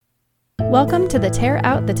Welcome to the Tear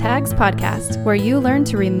Out the Tags podcast, where you learn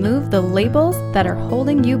to remove the labels that are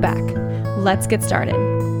holding you back. Let's get started.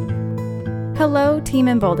 Hello, Team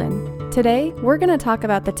Emboldened. Today, we're going to talk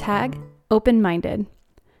about the tag open-minded.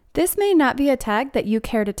 This may not be a tag that you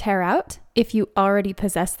care to tear out if you already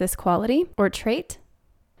possess this quality or trait,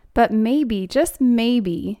 but maybe, just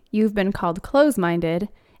maybe, you've been called close-minded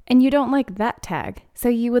and you don't like that tag, so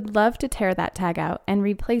you would love to tear that tag out and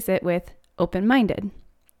replace it with open-minded.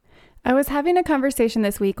 I was having a conversation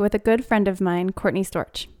this week with a good friend of mine, Courtney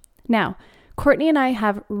Storch. Now, Courtney and I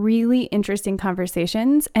have really interesting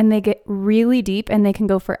conversations, and they get really deep, and they can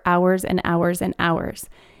go for hours and hours and hours.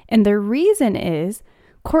 And the reason is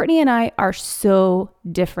Courtney and I are so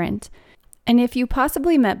different. And if you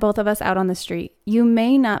possibly met both of us out on the street, you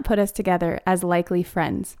may not put us together as likely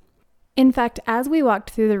friends. In fact, as we walked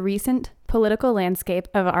through the recent political landscape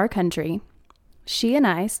of our country, she and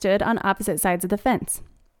I stood on opposite sides of the fence.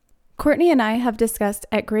 Courtney and I have discussed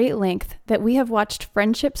at great length that we have watched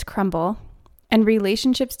friendships crumble and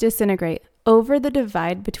relationships disintegrate over the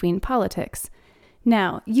divide between politics.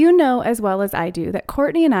 Now, you know as well as I do that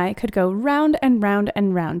Courtney and I could go round and round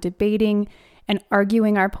and round debating and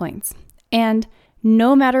arguing our points. And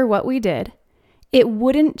no matter what we did, it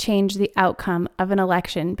wouldn't change the outcome of an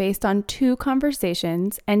election based on two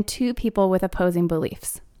conversations and two people with opposing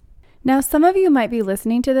beliefs. Now, some of you might be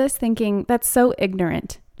listening to this thinking that's so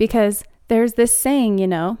ignorant because there's this saying,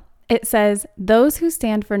 it says, "Those who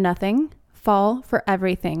stand for nothing fall for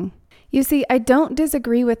everything." You see, I don't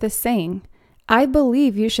disagree with this saying. I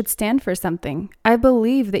believe you should stand for something. I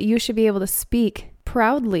believe that you should be able to speak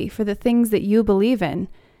proudly for the things that you believe in,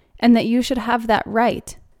 and that you should have that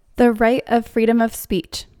right, the right of freedom of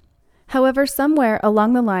speech. However, somewhere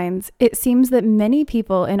along the lines, it seems that many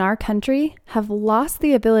people in our country have lost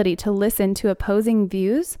the ability to listen to opposing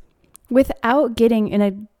views without getting in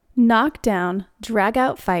a knockdown,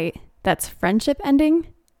 drag-out fight that's friendship ending,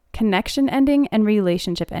 connection ending, and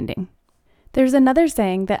relationship ending. There's another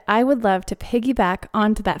saying that I would love to piggyback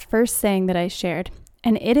onto that first saying that I shared,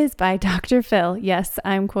 and it is by Dr. Phil. Yes,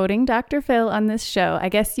 I'm quoting Dr. Phil on this show. I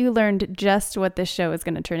guess you learned just what this show is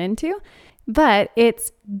going to turn into, but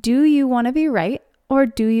it's, do you want to be right or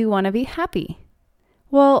do you want to be happy?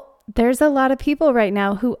 Well, there's a lot of people right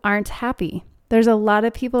now who aren't happy. There's a lot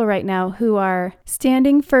of people right now who are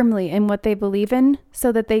standing firmly in what they believe in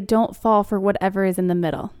so that they don't fall for whatever is in the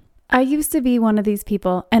middle. I used to be one of these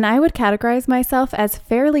people, and I would categorize myself as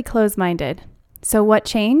fairly close-minded. So what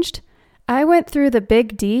changed? I went through the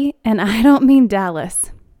big D, and I don't mean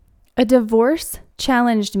Dallas. A divorce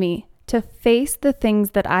challenged me to face the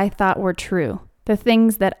things that I thought were true, the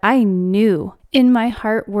things that I knew in my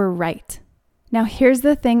heart were right. Now here's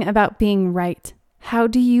the thing about being right. How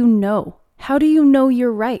do you know? How do you know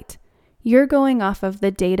you're right? You're going off of the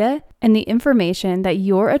data and the information that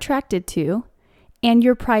you're attracted to, and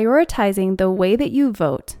you're prioritizing the way that you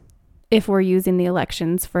vote, if we're using the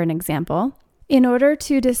elections for an example, in order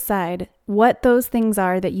to decide what those things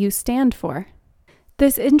are that you stand for.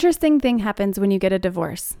 This interesting thing happens when you get a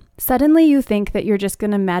divorce. Suddenly you think that you're just going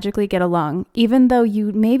to magically get along, even though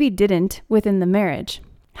you maybe didn't within the marriage.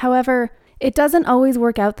 However, it doesn't always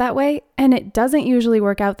work out that way, and it doesn't usually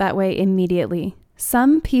work out that way immediately.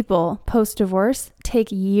 Some people post-divorce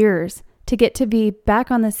take years to get to be back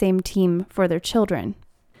on the same team for their children.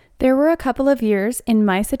 There were a couple of years in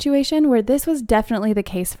my situation where this was definitely the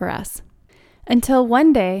case for us. Until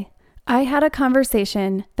one day, I had a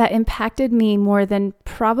conversation that impacted me more than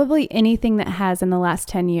probably anything that has in the last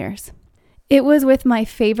 10 years. It was with my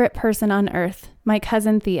favorite person on earth, my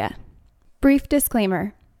cousin Thea. Brief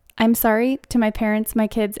disclaimer, I'm sorry to my parents, my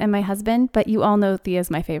kids, and my husband, but you all know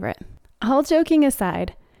Thea's my favorite. All joking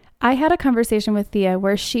aside, I had a conversation with Thea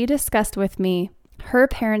where she discussed with me her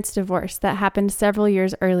parents' divorce that happened several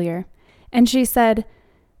years earlier. And she said,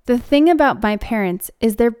 the thing about my parents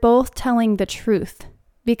is they're both telling the truth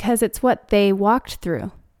because it's what they walked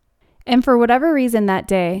through. And for whatever reason that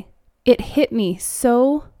day, it hit me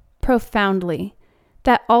so profoundly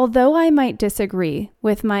that although I might disagree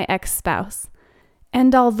with my ex-spouse,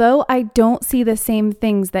 and although I don't see the same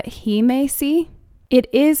things that he may see, it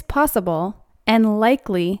is possible and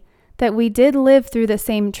likely that we did live through the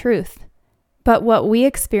same truth, but what we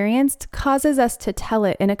experienced causes us to tell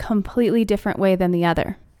it in a completely different way than the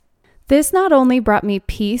other. This not only brought me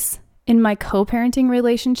peace in my co-parenting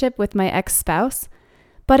relationship with my ex-spouse,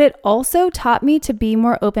 but it also taught me to be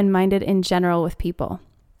more open-minded in general with people.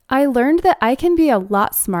 I learned that I can be a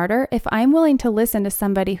lot smarter if I'm willing to listen to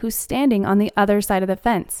somebody who's standing on the other side of the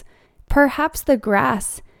fence. Perhaps the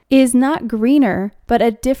grass is not greener, but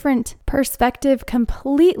a different perspective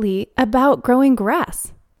completely about growing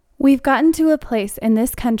grass. We've gotten to a place in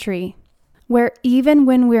this country where even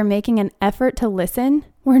when we're making an effort to listen,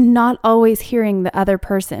 we're not always hearing the other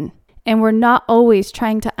person, and we're not always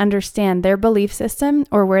trying to understand their belief system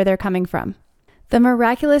or where they're coming from. The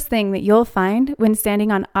miraculous thing that you'll find when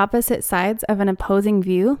standing on opposite sides of an opposing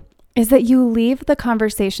view is that you leave the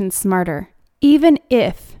conversation smarter, even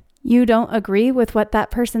if you don't agree with what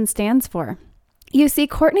that person stands for. You see,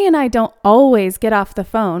 Courtney and I don't always get off the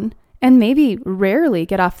phone, and maybe rarely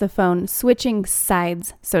get off the phone switching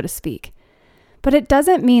sides, so to speak. But it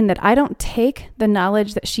doesn't mean that I don't take the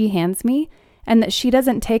knowledge that she hands me, and that she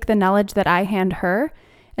doesn't take the knowledge that I hand her,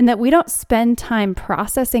 and that we don't spend time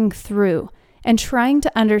processing through and trying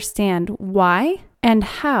to understand why and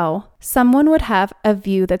how someone would have a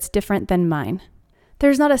view that's different than mine.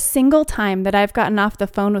 There's not a single time that I've gotten off the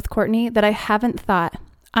phone with Courtney that I haven't thought,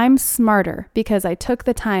 I'm smarter because I took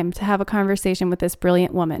the time to have a conversation with this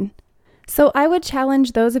brilliant woman. So I would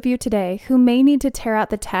challenge those of you today who may need to tear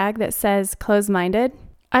out the tag that says close-minded.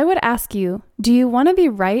 I would ask you, do you want to be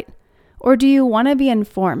right or do you want to be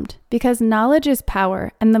informed? Because knowledge is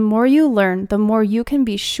power, and the more you learn, the more you can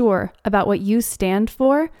be sure about what you stand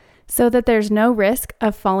for so that there's no risk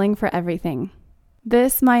of falling for everything.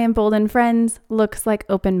 This, my emboldened friends, looks like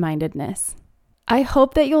open-mindedness. I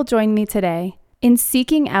hope that you'll join me today in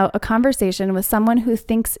seeking out a conversation with someone who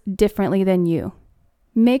thinks differently than you.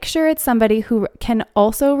 Make sure it's somebody who can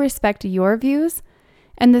also respect your views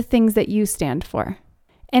and the things that you stand for.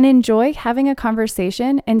 And enjoy having a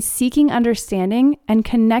conversation and seeking understanding and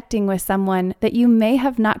connecting with someone that you may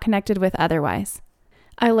have not connected with otherwise.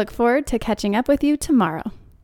 I look forward to catching up with you tomorrow.